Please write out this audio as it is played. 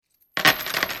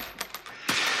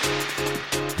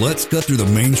Let's cut through the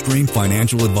mainstream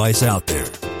financial advice out there.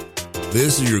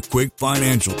 This is your quick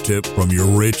financial tip from your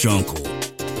rich uncle.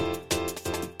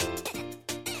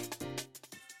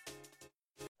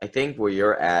 I think where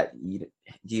you're at, do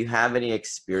you have any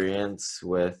experience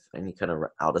with any kind of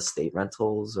out-of-state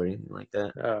rentals or anything like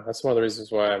that? That's one of the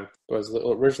reasons why I was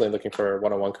originally looking for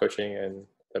one-on-one coaching in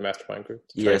the mastermind group.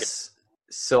 Yes.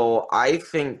 So I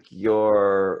think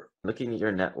you're looking at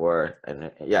your net worth, and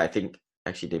I think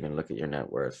actually didn't even look at your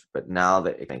net worth, but now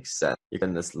that it makes sense, you're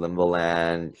in this limbo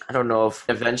land. I don't know if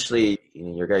eventually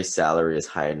your guy's salary is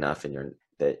high enough and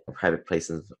that private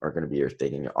places are going to be your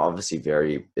thing, and you're obviously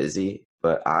very busy.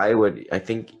 But I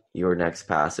think your next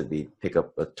pass would be pick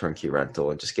up a turnkey rental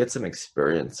and just get some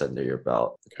experience under your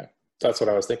belt. Okay. That's what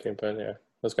I was thinking, but yeah.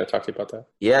 I was going to talk to you about that.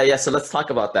 Yeah. So let's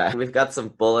talk about that. We've got some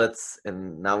bullets,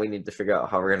 and now we need to figure out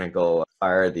how we're going to go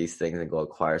fire these things and go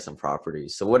acquire some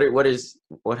properties. So what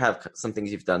have some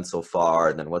things you've done so far,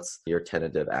 and then what's your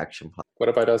tentative action plan? What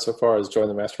have I done so far is join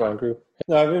the mastermind group.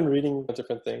 No, I've been reading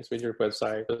different things, read your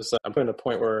website. I'm putting a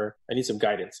point where I need some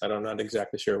guidance. I'm not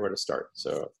exactly sure where to start.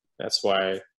 So that's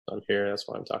why I'm here. That's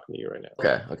why I'm talking to you right now.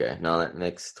 Okay. No, that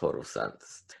makes total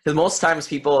sense. Because most times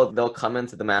they'll come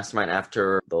into the mastermind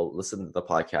after they'll listen to the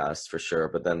podcast for sure,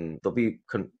 but then they'll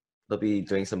be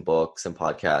doing some books and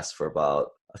podcasts for about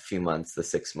a few months to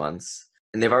 6 months,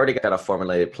 and they've already got a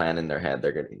formulated plan in their head.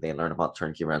 They learn about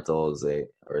turnkey rentals, they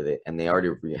already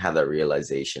have that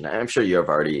realization. I'm sure you have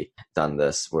already done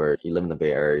this, where you live in the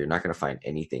Bay Area, you're not going to find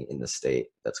anything in the state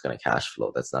that's going to cash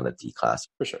flow. That's not a D class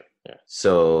for sure. Yeah.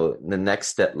 So the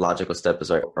next logical step is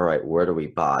like, all right, where do we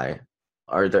buy?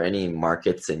 Are there any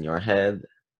markets in your head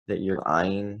that you're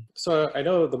eyeing? So I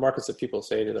know the markets that people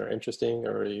say that are interesting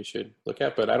or you should look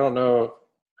at, but I don't know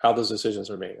how those decisions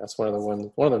are made. That's one of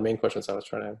the main questions I was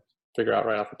trying to figure out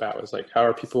right off the bat, was like, how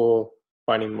are people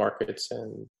finding markets,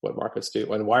 and what markets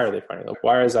do, and why are they finding them?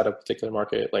 Why is that a particular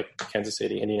market, like Kansas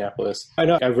City, Indianapolis? I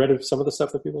know I've read some of the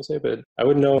stuff that people say, but I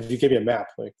wouldn't know if you gave me a map,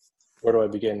 like, where do I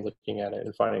begin looking at it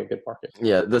and finding a good market?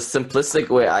 Yeah, the simplistic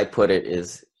way I put it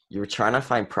is you're trying to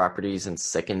find properties in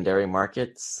secondary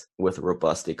markets with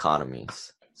robust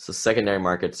economies. So secondary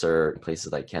markets are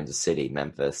places like Kansas City,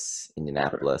 Memphis,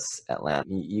 Indianapolis, Atlanta.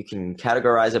 You can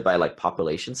categorize it by like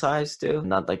population size too.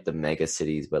 Not like the mega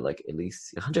cities, but like at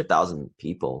least 100,000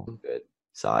 people, good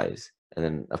size. And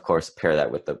then of course pair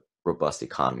that with the robust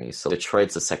economy. So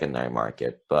Detroit's a secondary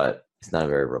market, but it's not a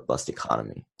very robust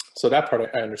economy. So that part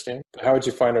I understand. How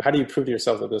do you prove to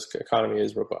yourself that this economy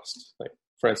is robust? Like,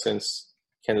 for instance,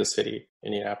 Kansas City,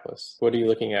 Indianapolis. What are you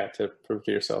looking at to prove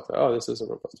to yourself that, this is a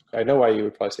robust? I know why you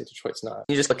would probably say Detroit's not.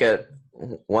 You just look at,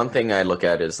 one thing I look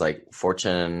at is like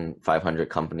Fortune 500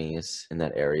 companies in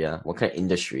that area. What kind of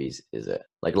industries is it?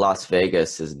 Like Las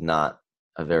Vegas is not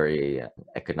a very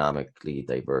economically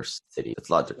diverse city. It's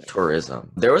a lot of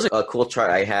tourism. There was a cool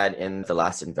chart I had in the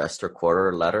last investor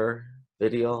quarter letter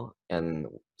video and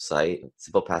site,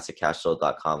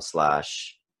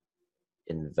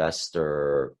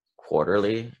 simplepassivecashflow.com/investor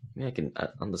quarterly. Maybe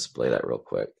I'll display that real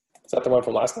quick. Is that the one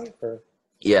from last night? Or?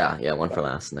 Yeah, one from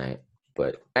last night.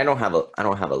 But I don't have a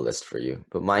list for you.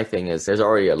 But my thing is, there's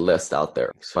already a list out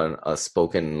there. It's a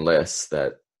spoken list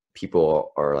that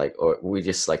people are like, or we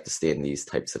just like to stay in these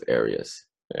types of areas.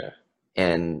 Yeah.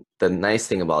 And the nice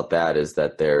thing about that is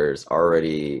that there's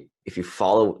already, if you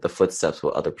follow the footsteps of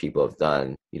what other people have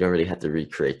done, you don't really have to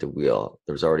recreate the wheel.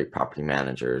 There's already property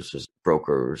managers, there's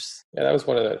brokers. Yeah, that's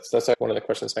like one of the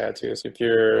questions I had too. Is if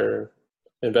you're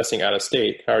investing out of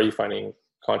state, how are you finding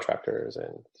contractors?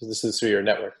 And this is through your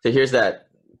network. So here's that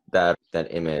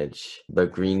image. The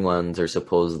green ones are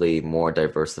supposedly more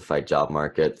diversified job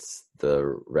markets.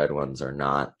 The red ones are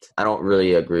not. I don't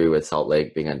really agree with Salt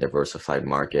Lake being a diversified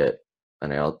market.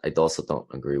 And I also don't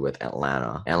agree with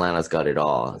Atlanta. Atlanta's got it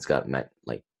all. It's got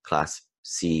like Class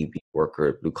C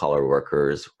blue collar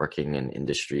workers working in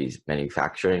industries,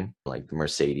 manufacturing, like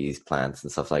Mercedes plants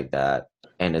and stuff like that.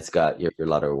 And it's got a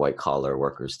lot of white collar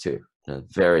workers too. A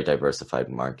very diversified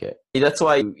market. That's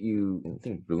why I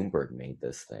think Bloomberg made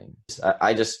this thing.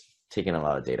 I just taken a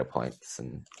lot of data points,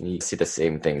 and you see the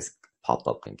same things pop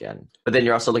up again. But then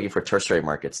you're also looking for tertiary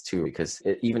markets too, because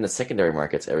even the secondary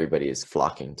markets, everybody is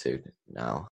flocking to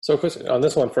now. So on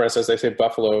this one, for instance, they say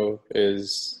Buffalo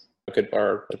is a good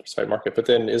diversified market, but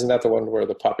then isn't that the one where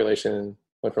the population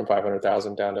went from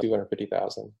 500,000 down to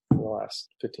 250,000 in the last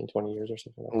 15, 20 years or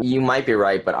something like that? You might be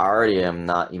right, but I already am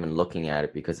not even looking at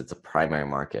it because it's a primary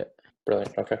market.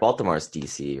 Brilliant. Okay. Baltimore is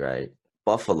DC, right?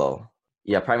 Buffalo.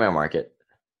 Yeah, primary market.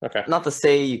 Okay. Not to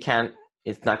say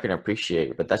it's not going to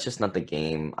appreciate, but that's just not the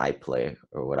game I play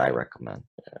or what I recommend.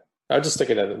 Yeah. I was just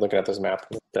looking at this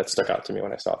map that stuck out to me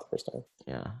when I saw it the first time.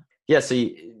 Yeah. Yeah, so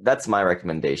that's my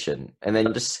recommendation. And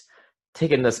then just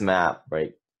taking this map,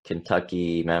 right?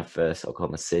 Kentucky, Memphis,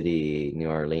 Oklahoma City, New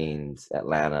Orleans,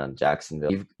 Atlanta,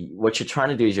 Jacksonville. What you're trying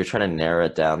to do is you're trying to narrow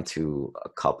it down to a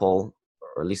couple,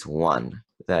 or at least one,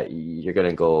 that you're going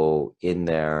to go in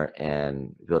there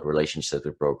and build relationships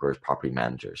with brokers, property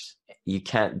managers. You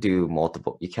can't do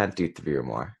multiple, you can't do 3 or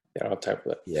more. Yeah, I'll type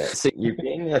that. Yeah. So you're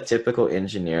being a typical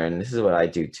engineer, and this is what I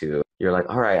do too. You're like,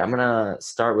 all right, I'm going to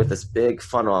start with this big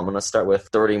funnel. I'm going to start with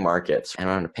 30 markets, and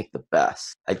I'm going to pick the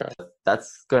best. Okay.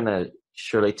 That's going to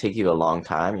surely take you a long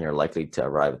time. You're likely to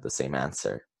arrive at the same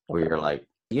answer, where you're like,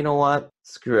 you know what?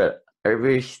 Screw it.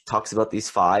 Everybody talks about these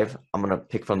 5. I'm going to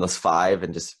pick from those 5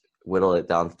 and just whittle it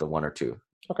down to the 1 or 2.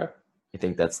 Okay. I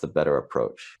think that's the better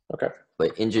approach. Okay.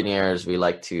 But engineers, we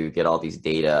like to get all these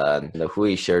data. And the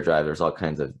Hui share drive, there's all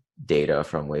kinds of data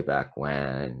from way back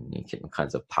when. You get all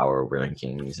kinds of power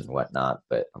rankings and whatnot.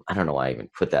 But I don't know why I even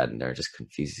put that in there. It just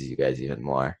confuses you guys even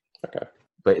more. Okay.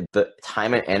 But the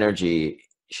time and energy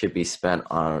should be spent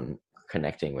on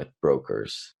connecting with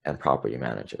brokers and property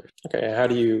managers. Okay. And how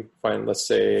do you find, let's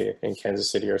say in Kansas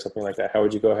City or something like that, how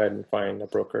would you go ahead and find a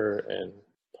broker and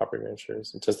property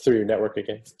managers? And just through your network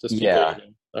again? Just Yeah.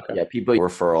 Okay. Yeah, people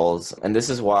referrals. And this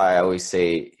is why I always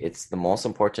say it's the most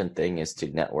important thing is to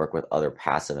network with other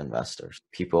passive investors,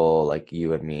 people like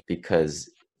you and me,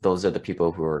 because those are the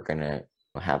people who are going to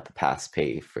have the pass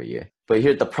pay for you. But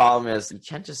here the problem is you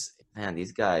can't just, man,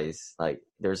 these guys, like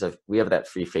we have that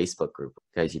free Facebook group.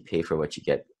 Guys, you pay for what you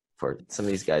get. For some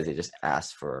of these guys, they just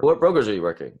ask for, what brokers are you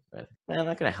working with? Man, I'm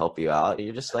not going to help you out.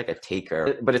 You're just like a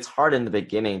taker. But it's hard in the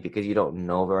beginning because you don't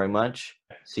know very much.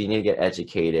 So you need to get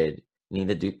educated. You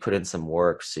need to put in some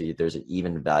work so there's an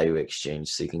even value exchange.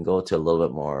 So you can go to a little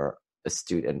bit more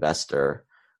astute investor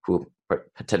who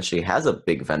potentially has a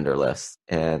big vendor list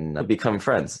and become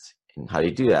friends. And how do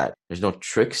you do that? There's no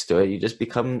tricks to it. You just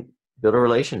build a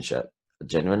relationship, a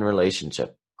genuine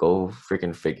relationship. Go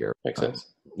freaking figure. Makes sense.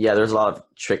 Yeah, there's a lot of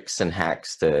tricks and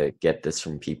hacks to get this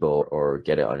from people or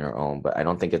get it on your own, but I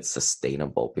don't think it's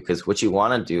sustainable because what you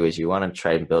want to do is you want to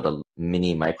try and build a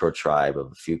mini micro tribe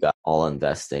of a few guys all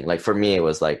investing. Like for me, it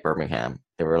was like Birmingham.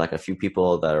 There were like a few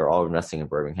people that are all investing in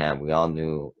Birmingham. We all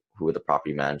knew who the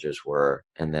property managers were.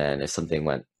 And then if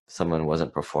someone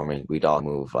wasn't performing, we'd all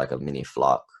move like a mini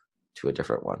flock to a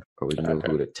different one, or we knew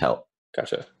who to tell.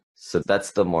 Gotcha. So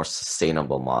that's the more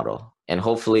sustainable model. And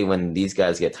hopefully when these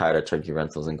guys get tired of turnkey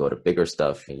rentals and go to bigger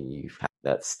stuff, you have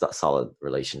that solid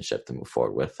relationship to move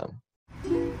forward with them.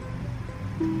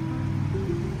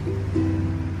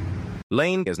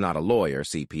 Lane is not a lawyer,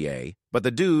 CPA, but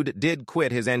the dude did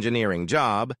quit his engineering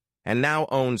job and now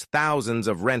owns thousands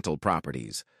of rental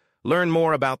properties. Learn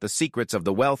more about the secrets of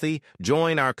the wealthy.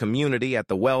 Join our community at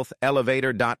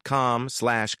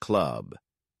thewealthelevator.com/club.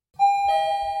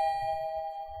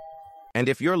 And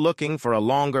if you're looking for a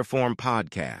longer-form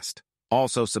podcast,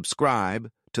 also subscribe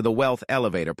to the Wealth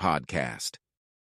Elevator podcast.